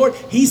Savior and Lord,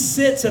 he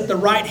sits at the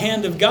right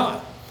hand of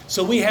God.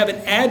 So we have an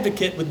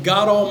advocate with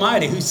God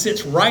Almighty who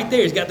sits right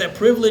there. He's got that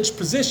privileged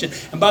position.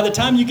 And by the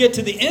time you get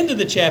to the end of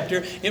the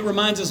chapter, it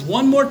reminds us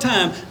one more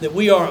time that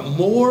we are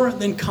more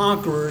than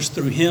conquerors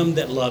through him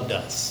that loved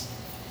us.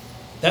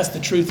 That's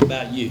the truth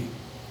about you.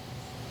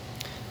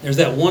 There's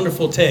that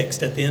wonderful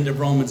text at the end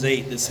of Romans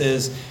 8 that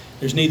says,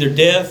 there's neither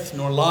death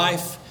nor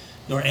life,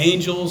 nor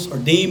angels or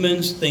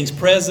demons, things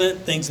present,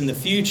 things in the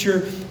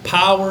future,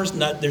 powers,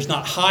 there's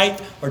not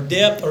height or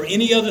depth or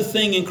any other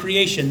thing in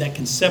creation that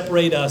can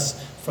separate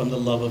us from the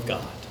love of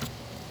God.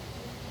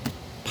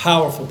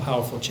 Powerful,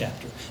 powerful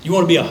chapter. You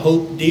want to be a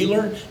hope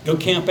dealer? Go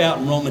camp out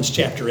in Romans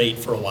chapter 8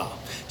 for a while.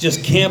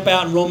 Just camp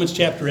out in Romans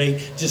chapter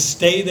 8. Just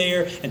stay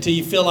there until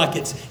you feel like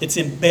it's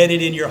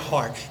embedded in your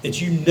heart. That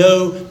you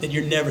know that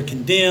you're never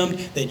condemned.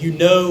 That you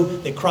know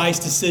that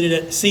Christ is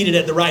seated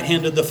at the right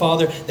hand of the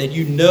Father. That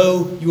you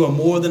know you are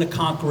more than a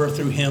conqueror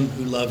through him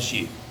who loves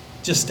you.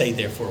 Just stay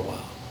there for a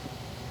while.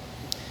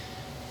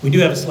 We do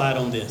have a slide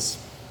on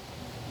this.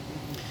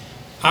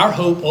 Our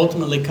hope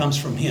ultimately comes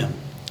from him.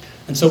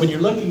 And so when you're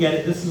looking at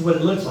it, this is what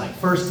it looks like.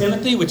 1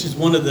 Timothy, which is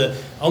one of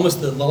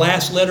almost the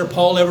last letter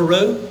Paul ever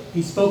wrote,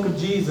 he spoke of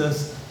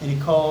Jesus and he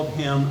called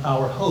him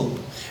our hope.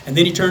 And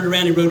then he turned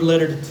around and wrote a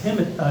letter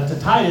to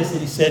Titus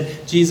and he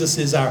said, Jesus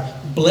is our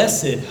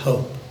blessed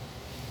hope.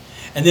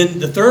 And then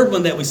the third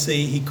one that we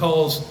see,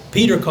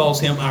 Peter calls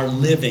him our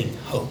living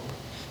hope.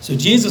 So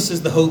Jesus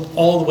is the hope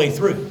all the way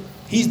through.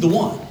 He's the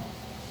one.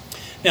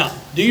 Now,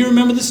 do you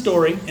remember the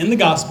story in the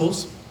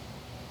Gospels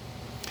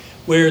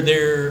where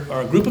there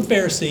are a group of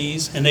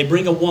Pharisees and they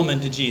bring a woman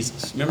to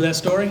Jesus? Remember that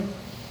story?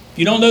 If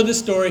you don't know this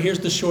story, here's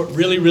the short,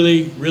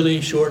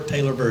 really short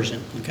Taylor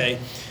version, okay?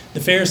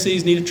 The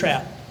Pharisees need a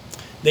trap.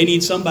 They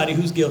need somebody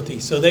who's guilty.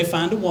 So they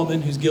find a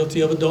woman who's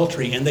guilty of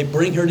adultery and they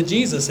bring her to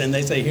Jesus and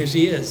they say, here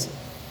she is.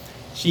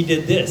 She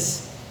did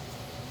this.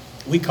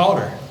 We caught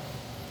her.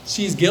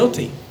 She's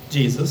guilty,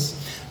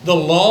 Jesus. The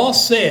law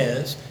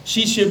says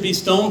she should be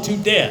stoned to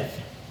death.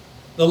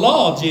 The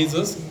law,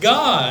 Jesus,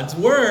 God's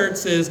word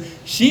says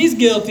she's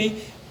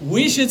guilty.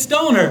 We should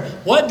stone her.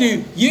 What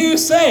do you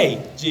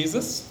say,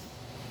 Jesus?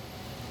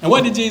 And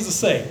what did Jesus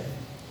say?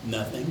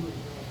 Nothing.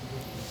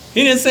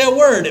 He didn't say a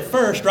word at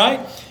first,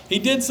 right? He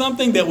did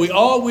something that we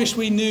all wish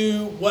we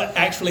knew what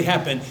actually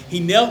happened. He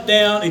knelt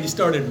down and he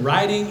started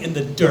writing in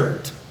the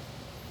dirt.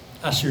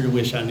 I sure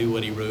wish I knew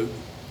what he wrote.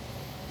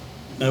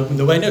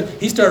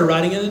 He started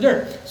writing in the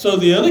dirt. So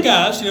the other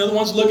guys, the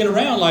ones looking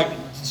around like,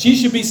 she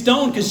should be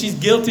stoned because she's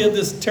guilty of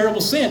this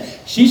terrible sin.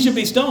 She should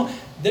be stoned.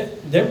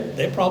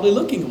 They're probably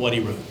looking at what he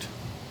wrote.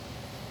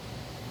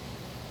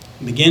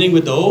 Beginning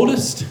with the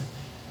oldest,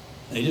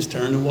 they just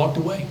turned and walked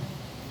away.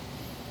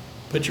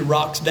 Put your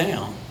rocks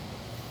down.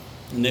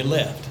 And they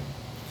left.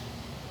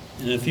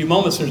 And in a few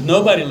moments, there's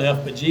nobody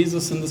left but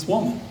Jesus and this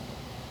woman.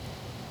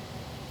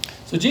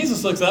 So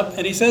Jesus looks up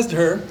and he says to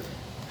her,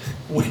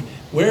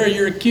 where are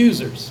your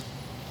accusers?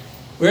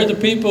 Where are the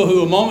people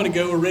who a moment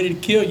ago were ready to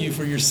kill you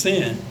for your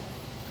sin?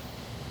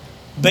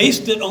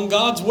 Based it on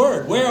God's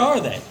word. Where are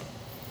they?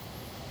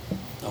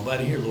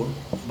 Nobody here, Lord.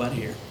 Nobody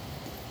here.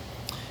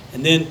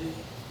 And then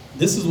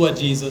this is what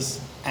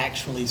Jesus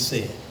actually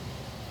said.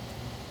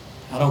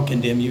 I don't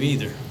condemn you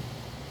either.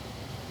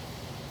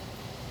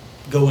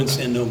 Go and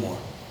sin no more.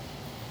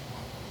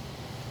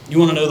 You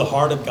want to know the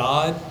heart of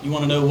God? You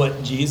want to know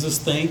what Jesus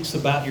thinks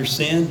about your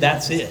sin?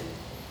 That's it.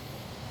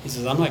 He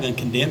says, I'm not going to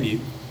condemn you.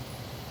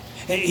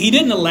 He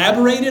didn't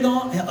elaborate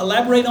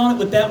on it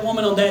with that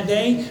woman on that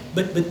day,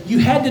 but you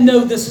had to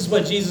know this is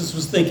what Jesus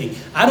was thinking.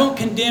 I don't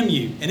condemn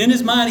you. And in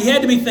his mind, he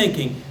had to be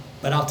thinking,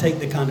 but I'll take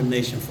the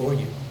condemnation for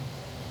you.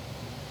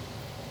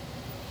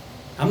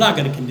 I'm not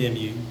going to condemn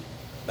you,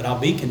 but I'll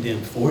be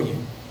condemned for you.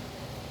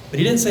 But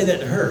he didn't say that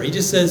to her. He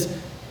just says,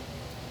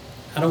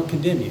 I don't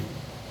condemn you.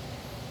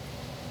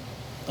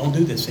 Don't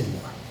do this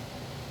anymore.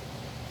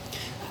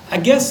 I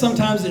guess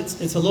sometimes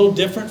it's a little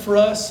different for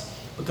us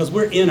because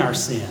we're in our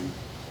sin.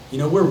 You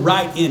know, we're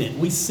right in it.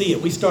 We see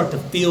it. We start to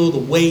feel the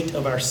weight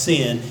of our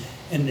sin,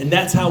 and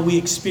that's how we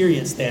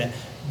experience that.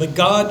 But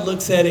God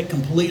looks at it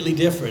completely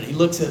different. He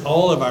looks at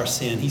all of our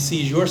sin. He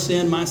sees your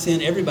sin, my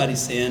sin,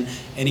 everybody's sin,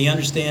 and he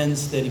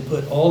understands that he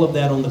put all of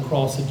that on the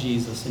cross of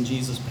Jesus, and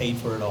Jesus paid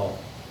for it all.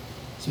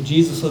 So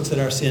Jesus looks at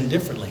our sin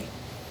differently.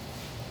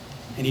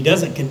 And he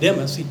doesn't condemn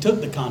us. He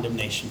took the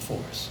condemnation for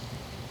us.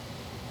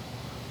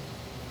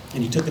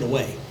 And he took it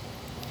away.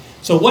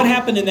 So what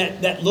happened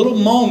in that little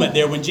moment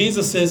there when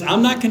Jesus says,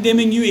 I'm not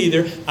condemning you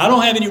either. I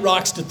don't have any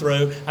rocks to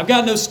throw. I've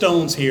got no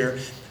stones here.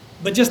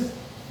 But just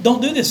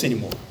don't do this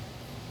anymore.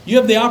 You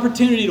have the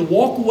opportunity to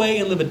walk away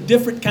and live a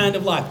different kind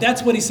of life.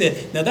 That's what he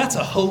said. Now that's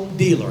a hope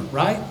dealer,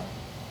 right?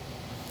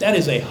 That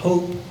is a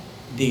hope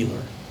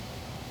dealer.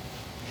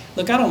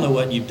 Look, I don't know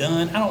what you've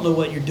done. I don't know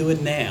what you're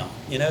doing now.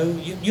 You know,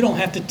 you don't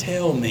have to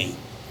tell me.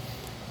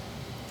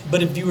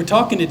 But if you were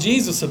talking to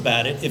Jesus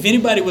about it, if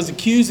anybody was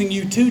accusing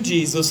you to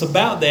Jesus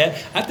about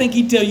that, I think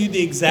he'd tell you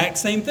the exact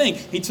same thing.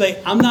 He'd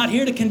say, I'm not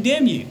here to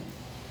condemn you.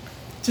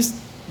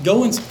 Just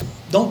go and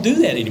don't do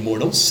that anymore.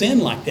 Don't sin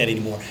like that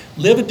anymore.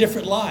 Live a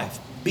different life.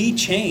 Be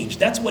changed.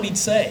 That's what he'd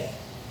say.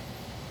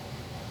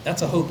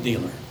 That's a hope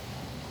dealer.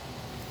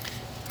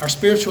 Our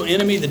spiritual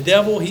enemy, the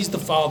devil, he's the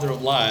father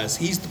of lies.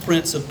 He's the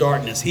prince of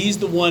darkness. He's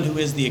the one who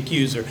is the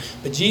accuser.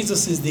 But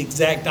Jesus is the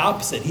exact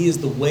opposite. He is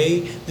the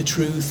way, the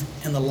truth,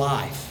 and the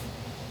life.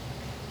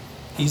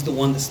 He's the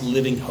one that's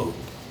living hope.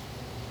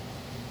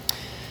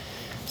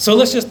 So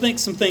let's just think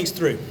some things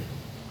through.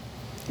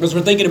 As we're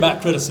thinking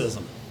about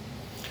criticism.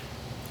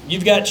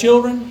 You've got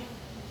children,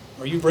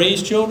 or you've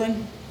raised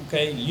children,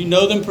 okay? You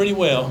know them pretty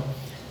well.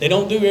 They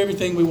don't do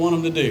everything we want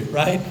them to do,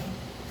 right?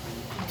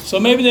 So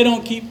maybe they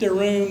don't keep their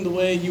room the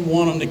way you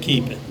want them to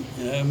keep it.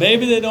 You know,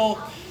 maybe they don't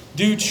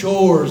do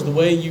chores the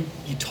way you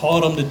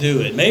taught them to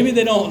do it. Maybe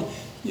they don't,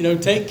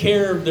 take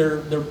care of their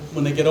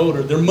when they get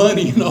older, their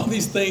money and all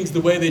these things the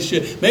way they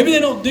should. Maybe they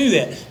don't do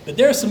that. But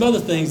there are some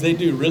other things they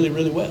do really,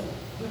 really well.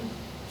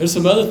 There's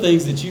some other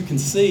things that you can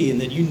see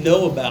and that you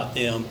know about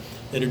them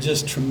that are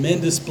just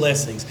tremendous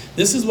blessings.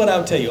 This is what I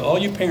would tell you, all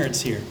you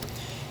parents here.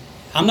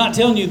 I'm not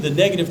telling you the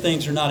negative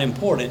things are not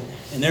important,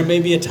 and there may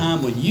be a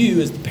time when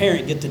you, as the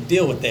parent, get to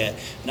deal with that.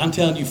 And I'm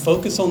telling you,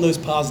 focus on those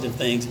positive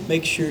things.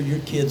 Make sure your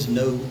kids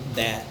know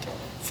that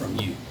from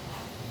you.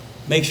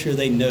 Make sure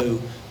they know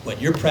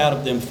what you're proud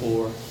of them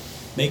for.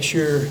 Make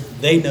sure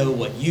they know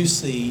what you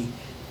see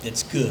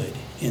that's good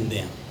in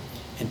them.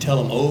 And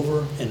tell them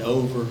over and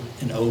over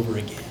and over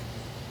again.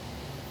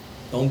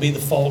 Don't be the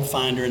fault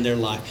finder in their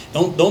life.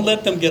 Don't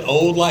let them get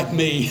old like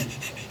me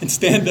and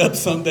stand up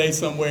someday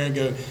somewhere and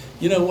go,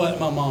 you know what,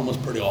 my mom was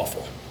pretty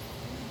awful.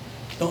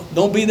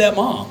 Don't be that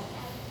mom.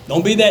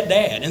 Don't be that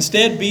dad.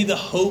 Instead, be the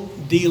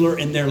hope dealer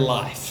in their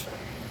life.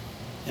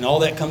 And all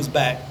that comes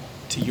back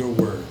to your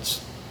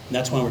words. And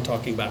that's why we're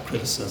talking about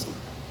criticism.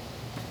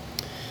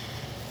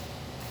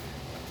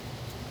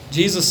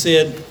 Jesus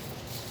said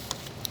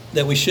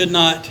that we should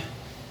not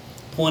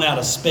point out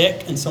a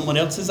speck in someone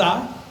else's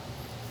eye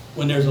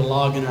when there's a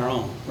log in our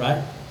own,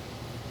 right?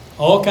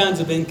 All kinds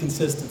of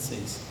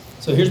inconsistencies.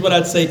 So here's what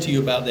I'd say to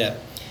you about that.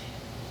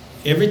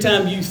 Every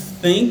time you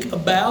think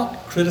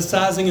about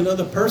criticizing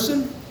another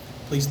person,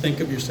 please think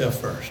of yourself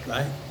first,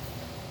 right?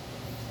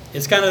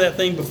 It's kind of that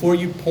thing before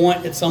you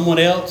point at someone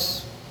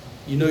else,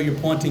 you know you're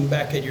pointing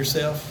back at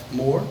yourself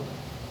more.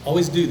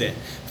 Always do that.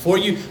 Before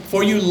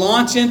you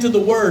launch into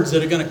the words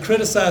that are going to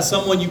criticize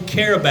someone you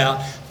care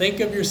about, think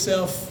of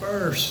yourself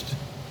first.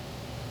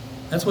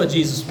 That's what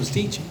Jesus was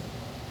teaching.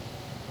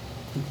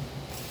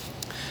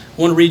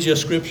 I want to read you a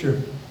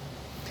scripture.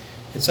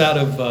 It's out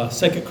of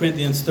 2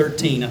 Corinthians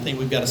 13. I think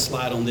we've got a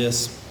slide on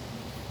this.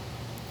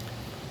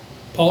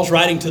 Paul's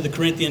writing to the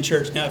Corinthian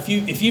church. Now, if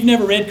you've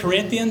never read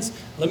Corinthians,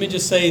 let me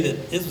just say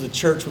that this was a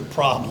church with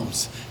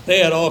problems. They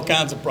had all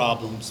kinds of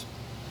problems.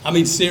 I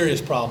mean,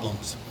 serious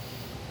problems.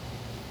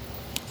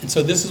 And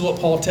so this is what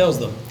Paul tells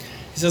them.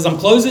 He says, I'm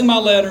closing my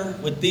letter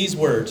with these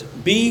words.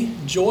 Be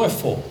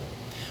joyful.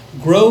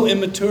 Grow in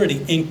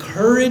maturity.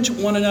 Encourage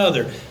one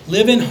another.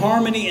 Live in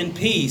harmony and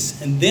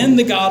peace. And then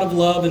the God of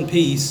love and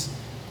peace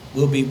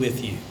will be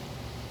with you.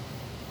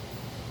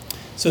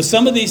 So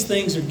some of these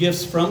things are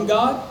gifts from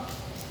God,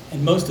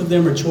 and most of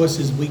them are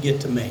choices we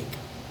get to make.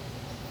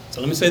 So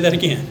let me say that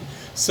again.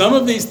 Some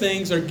of these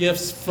things are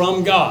gifts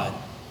from God,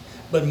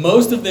 but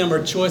most of them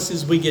are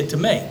choices we get to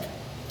make.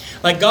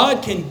 Like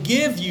God can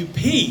give you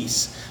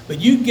peace, but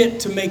you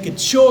get to make a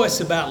choice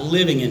about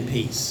living in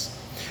peace.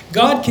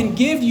 God can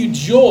give you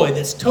joy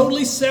that's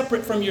totally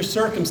separate from your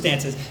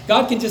circumstances.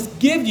 God can just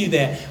give you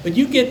that, but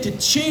you get to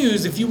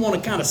choose if you want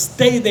to kind of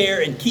stay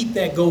there and keep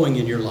that going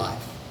in your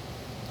life.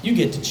 You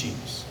get to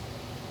choose.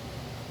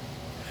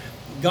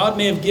 God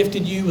may have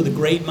gifted you with a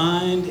great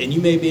mind, and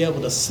you may be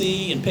able to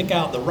see and pick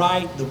out the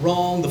right, the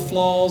wrong, the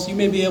flaws. You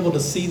may be able to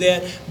see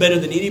that better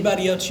than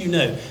anybody else you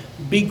know.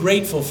 Be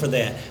grateful for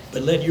that,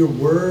 but let your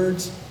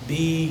words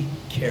be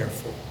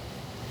careful.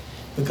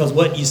 Because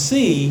what you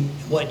see,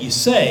 what you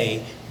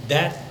say,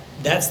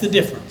 that's the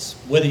difference.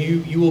 Whether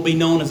you will be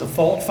known as a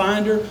fault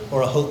finder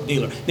or a hope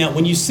dealer. Now,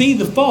 when you see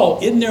the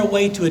fault, isn't there a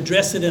way to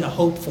address it in a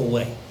hopeful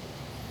way?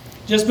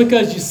 Just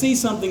because you see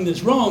something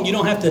that's wrong, you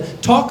don't have to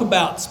talk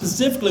about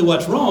specifically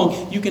what's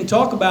wrong. You can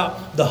talk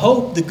about the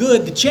hope, the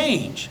good, the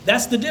change.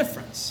 That's the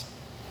difference.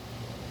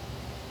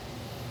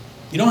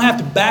 You don't have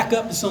to back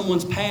up to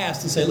someone's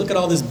past and say, look at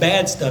all this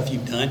bad stuff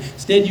you've done.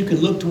 Instead, you can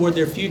look toward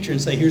their future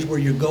and say, here's where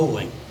you're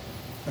going,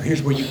 or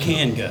here's where you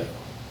can go.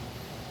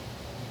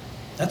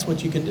 That's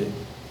what you can do.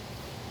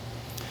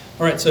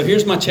 All right, so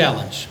here's my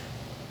challenge.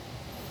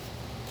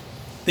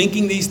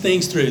 Thinking these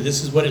things through,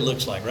 this is what it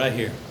looks like right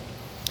here.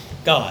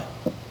 God,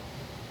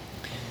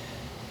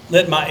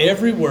 let my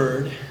every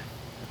word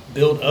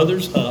build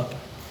others up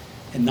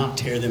and not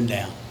tear them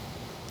down.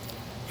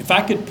 If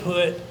I could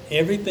put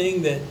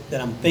everything that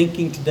I'm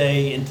thinking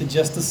today into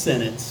just a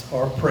sentence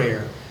or a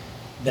prayer,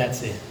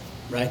 that's it,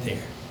 right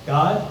there.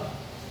 God,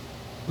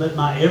 let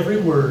my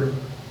every word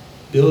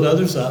build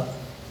others up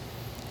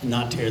and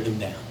not tear them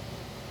down.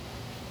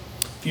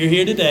 If you're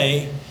here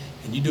today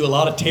and you do a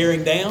lot of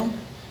tearing down,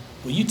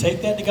 will you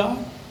take that to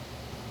God?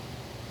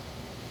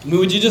 I mean,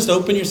 would you just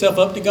open yourself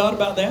up to God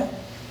about that?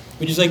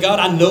 Would you say, God,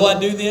 I know I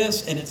do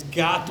this, and it's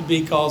got to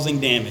be causing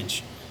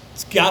damage.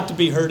 It's got to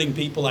be hurting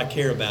people I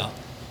care about.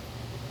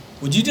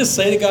 Would you just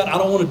say to God, I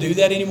don't want to do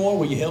that anymore.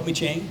 Will you help me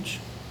change?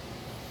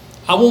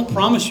 I won't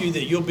promise you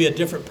that you'll be a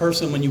different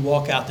person when you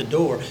walk out the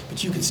door,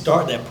 but you can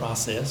start that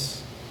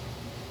process.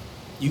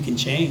 You can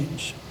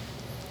change.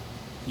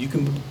 You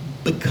can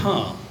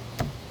become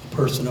a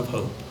person of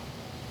hope.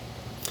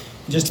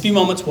 In just a few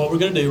moments, what we're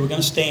going to do, we're going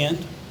to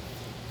stand.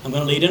 I'm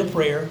going to lead in a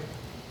prayer,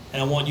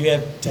 and I want you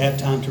to have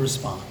time to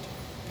respond.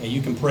 Okay, you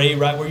can pray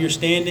right where you're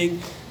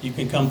standing. You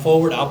can come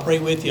forward. I'll pray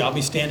with you. I'll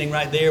be standing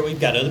right there. We've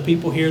got other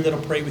people here that'll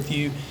pray with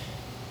you.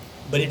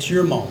 But it's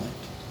your moment.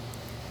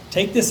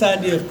 Take this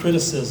idea of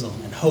criticism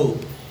and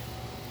hope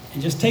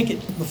and just take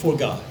it before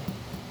God.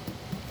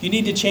 If you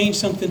need to change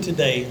something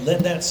today,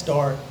 let that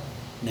start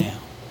now.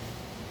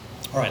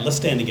 All right, let's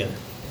stand together.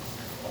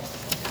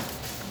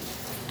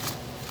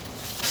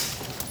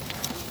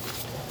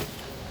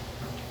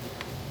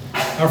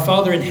 Our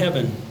Father in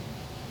heaven,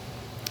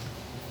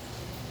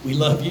 we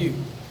love you.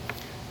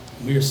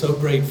 We are so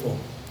grateful.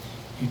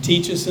 You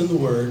teach us in the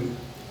Word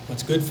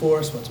what's good for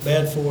us, what's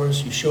bad for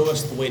us. You show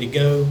us the way to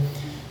go.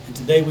 And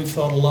today we've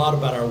thought a lot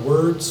about our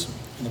words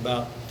and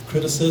about the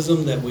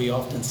criticism that we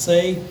often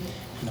say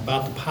and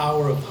about the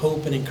power of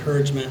hope and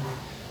encouragement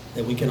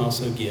that we can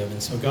also give.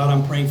 And so, God,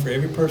 I'm praying for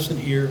every person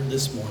here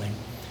this morning.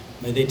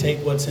 May they take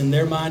what's in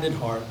their mind and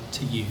heart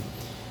to you.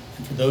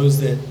 And for those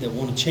that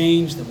want to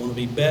change, that want to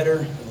be better,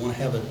 that want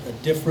to have a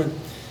different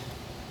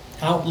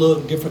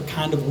outlook, different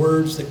kind of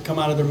words that come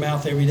out of their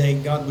mouth every day,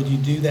 God, would you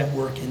do that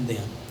work in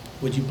them?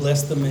 Would you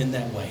bless them in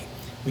that way?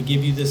 We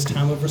give you this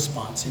time of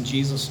response. In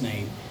Jesus'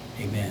 name,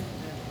 amen.